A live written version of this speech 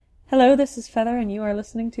Hello, this is Feather, and you are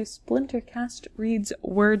listening to Splintercast Reads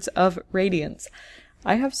Words of Radiance.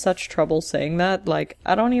 I have such trouble saying that,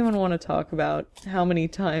 I don't even want to talk about how many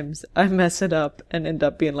times I mess it up and end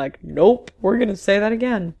up being like, nope, we're gonna say that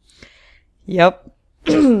again. Yep.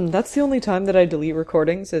 That's the only time that I delete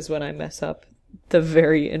recordings is when I mess up the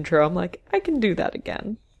very intro. I'm like, I can do that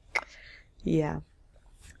again. Yeah.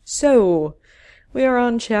 So, we are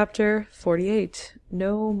on chapter 48,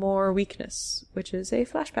 No More Weakness, which is a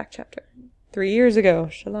flashback chapter. 3 years ago,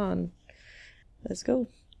 Shallan. Let's go.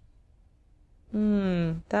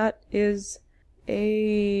 That is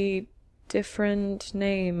a different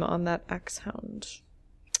name on that axe-hound,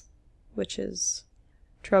 which is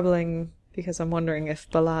troubling because I'm wondering if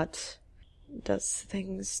Balat does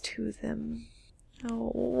things to them.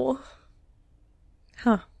 Oh.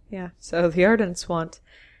 Huh, yeah. So the Ardents want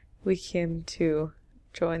Wickham to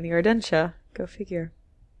join the Ardentia. Go figure.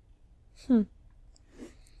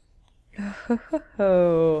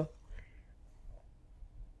 Oh.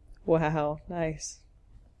 Wow, nice.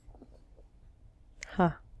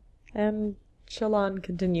 Huh. And Shallan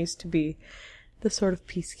continues to be the sort of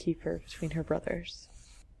peacekeeper between her brothers.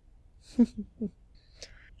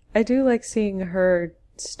 I do like seeing her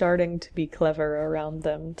starting to be clever around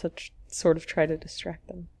them to sort of try to distract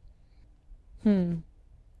them.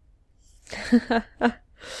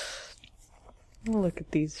 Look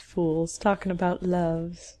at these fools talking about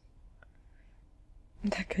loves.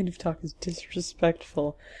 That kind of talk is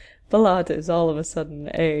disrespectful. Balat is all of a sudden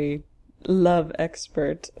a love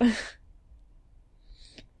expert.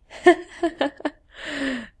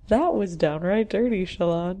 That was downright dirty,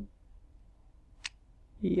 Shallan.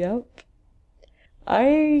 Yep.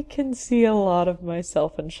 I can see a lot of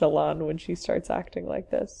myself in Shallan when she starts acting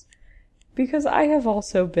like this. Because I have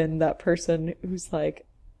also been that person who's like,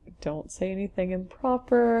 don't say anything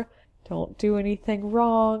improper, don't do anything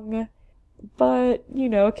wrong. But,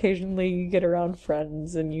 occasionally you get around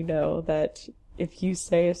friends and you know that if you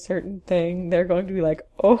say a certain thing, they're going to be like,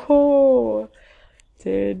 oh,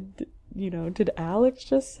 did Alex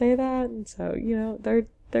just say that? And so,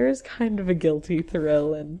 there is kind of a guilty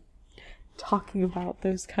thrill in talking about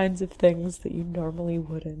those kinds of things that you normally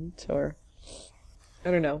wouldn't, or I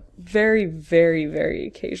don't know, very, very, very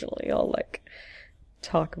occasionally I'll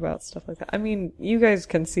talk about stuff like that. I mean, you guys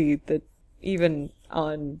can see that even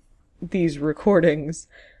on these recordings,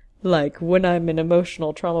 when I'm in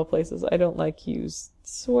emotional trauma places, I don't use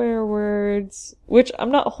swear words, which I'm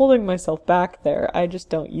not holding myself back there, I just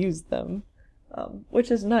don't use them, which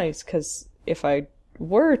is nice, because if I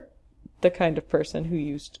were the kind of person who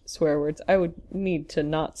used swear words, I would need to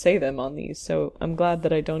not say them on these, so I'm glad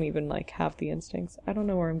that I don't even have the instincts. I don't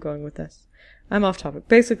know where I'm going with this. I'm off topic.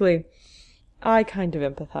 Basically, I kind of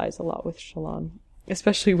empathize a lot with Shallan,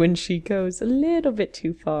 especially when she goes a little bit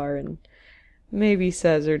too far and maybe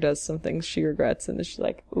says or does some things she regrets, and then she's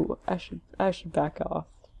like, ooh, I should back off.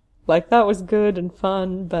 That was good and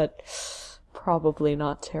fun, but probably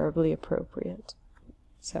not terribly appropriate.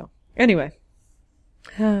 So, anyway.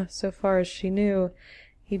 So far as she knew,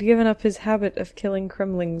 he'd given up his habit of killing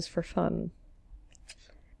Kremlings for fun.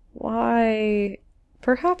 Why?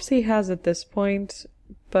 Perhaps he has at this point,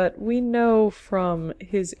 but we know from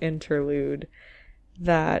his interlude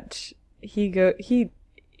that either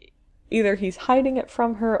he's hiding it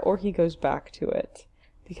from her or he goes back to it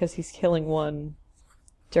because he's killing one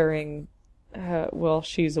during while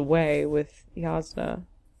she's away with Jasnah.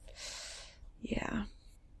 Yeah.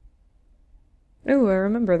 Oh, I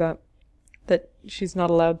remember that she's not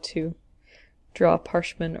allowed to draw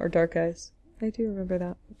Parshman or Dark Eyes. I do remember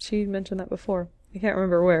that. She mentioned that before. I can't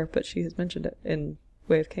remember where, but she has mentioned it in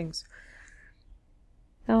Way of Kings.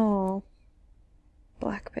 Oh,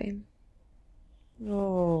 Blackbane.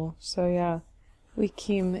 Oh, so yeah,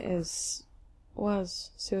 Wickham was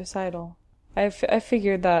suicidal. I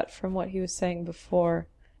figured that from what he was saying before,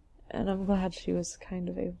 and I'm glad she was kind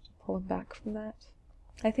of able to pull him back from that.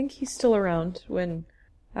 I think he's still around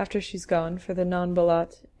after she's gone for the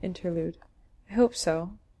non-Balat interlude. I hope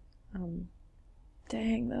so.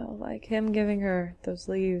 Dang though, him giving her those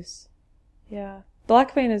leaves. Yeah.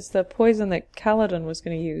 Blackbane is the poison that Kaladin was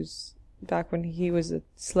going to use back when he was a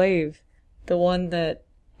slave. The one that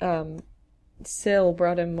Syl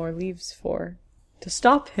brought him more leaves for. To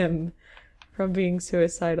stop him from being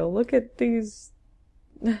suicidal. Look at these.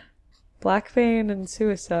 Blackbane and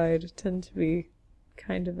suicide tend to be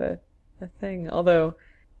kind of a thing. Although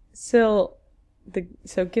Syl,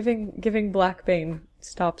 giving Blackbane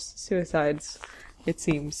stops suicides, it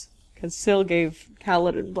seems. Because Syl gave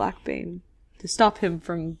Kaladin Blackbane to stop him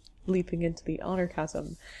from leaping into the honor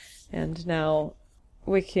chasm. And now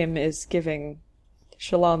Wickham is giving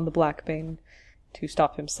Shallan the Blackbane to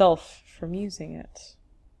stop himself from using it.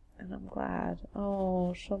 And I'm glad.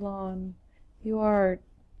 Oh, Shallan, you are...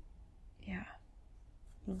 Yeah.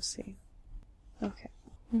 We'll see. Okay.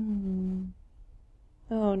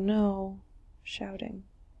 Oh no. Shouting.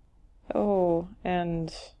 Oh,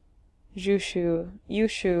 and Yushu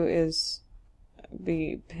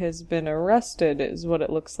has been arrested, is what it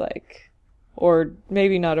looks like. Or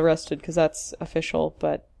maybe not arrested, because that's official,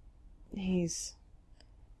 but he's,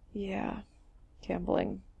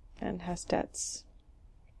 gambling and has debts.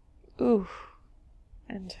 Ooh.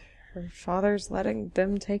 And her father's letting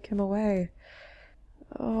them take him away.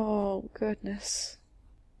 Oh, goodness.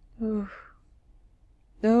 Ooh.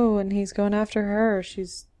 No, and he's going after her.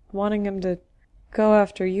 She's wanting him to go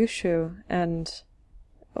after Yushu, and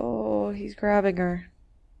he's grabbing her.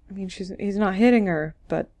 I mean, he's not hitting her,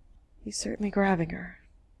 but he's certainly grabbing her.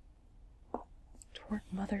 Toward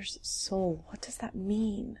Mother's soul. What does that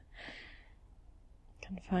mean?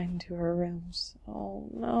 Confined to her rooms. Oh,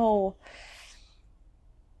 no.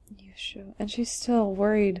 Yushu. And she's still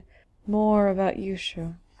worried more about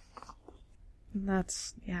Yushu. And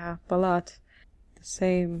that's, Balat. The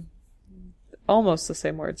same, almost the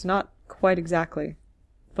same words. Not quite exactly.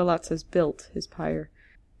 Balat says built his pyre.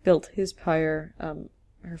 Built his pyre.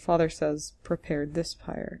 Her father says prepared this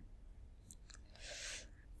pyre.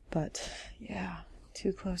 But,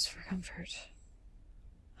 too close for comfort.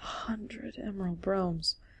 100 emerald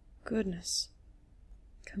bromes. Goodness.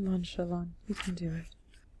 Come on, Shallan. You can do it.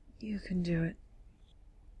 You can do it.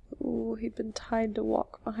 Ooh, he'd been tied to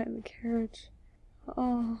walk behind the carriage.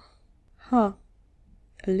 Oh. Huh.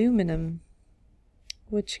 Aluminum.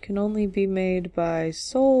 Which can only be made by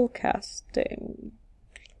soul casting.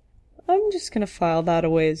 I'm just gonna file that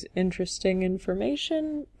away as interesting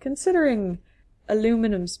information, considering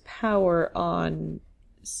aluminum's power on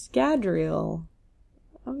Scadrial.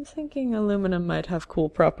 I'm thinking aluminum might have cool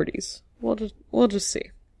properties. We'll just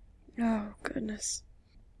see. Oh, goodness.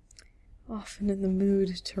 Often in the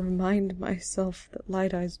mood to remind myself that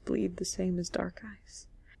light eyes bleed the same as dark eyes.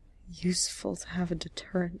 Useful to have a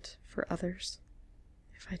deterrent for others.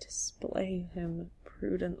 If I display him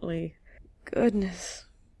prudently. Goodness.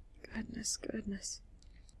 Goodness.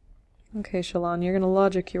 Okay, Shallan, you're gonna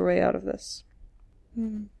logic your way out of this.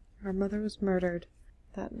 Our mother was murdered.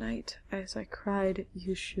 That night, as I cried,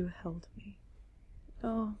 Yushu held me.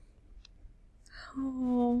 Oh.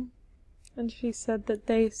 And she said that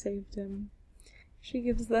they saved him. She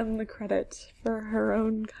gives them the credit for her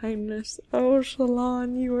own kindness. Oh,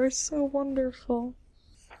 Shallan, you are so wonderful.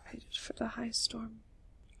 I waited for the high storm.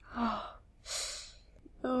 Oh,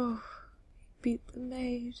 he beat the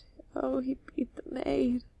maid. He beat the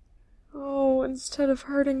maid. Instead of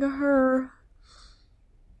hurting her.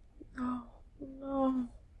 Oh, no.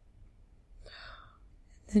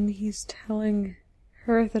 Then he's telling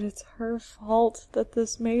her that it's her fault that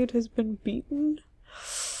this maid has been beaten.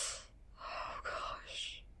 Oh,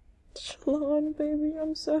 gosh. Shallan, baby,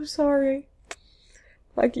 I'm so sorry.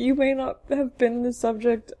 Like, you may not have been the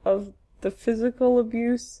subject of the physical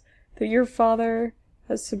abuse that your father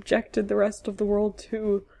has subjected the rest of the world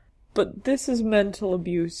to, but this is mental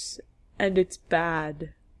abuse, and it's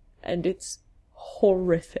bad, and it's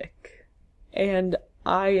horrific. And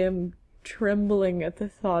I am trembling at the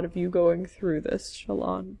thought of you going through this,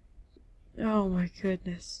 Shallan. Oh my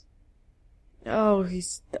goodness.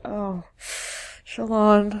 Shallan.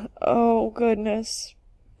 Oh goodness.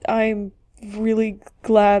 I'm really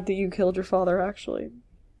glad that you killed your father, actually.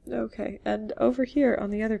 Okay, and over here on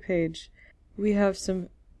the other page, we have some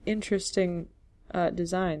interesting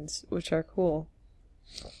designs, which are cool.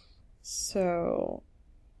 So,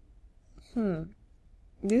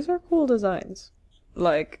 these are cool designs.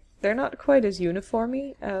 Like, they're not quite as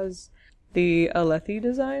uniformy as the Alethi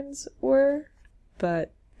designs were,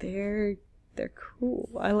 but they're cool.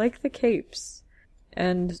 I like the capes,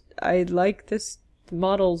 and I like this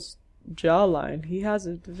model's jawline. He has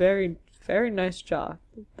a very, very nice jaw.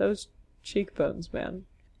 Those cheekbones, man.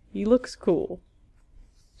 He looks cool.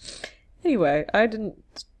 Anyway, they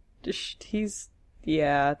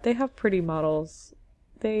have pretty models.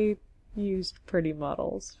 They used pretty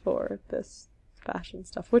models for this fashion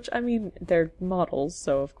stuff, which, I mean, they're models,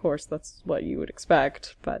 so of course that's what you would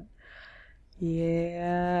expect, but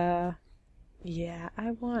I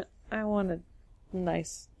wanted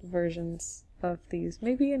nice versions of these,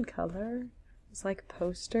 maybe in color. It's like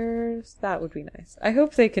posters. That would be nice. I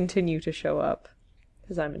hope they continue to show up,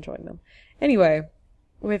 because I'm enjoying them. Anyway,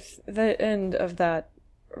 with the end of that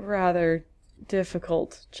rather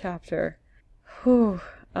difficult chapter, I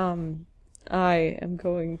am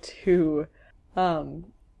going to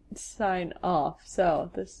sign off.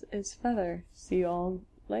 So, this is Feather. See you all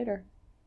later.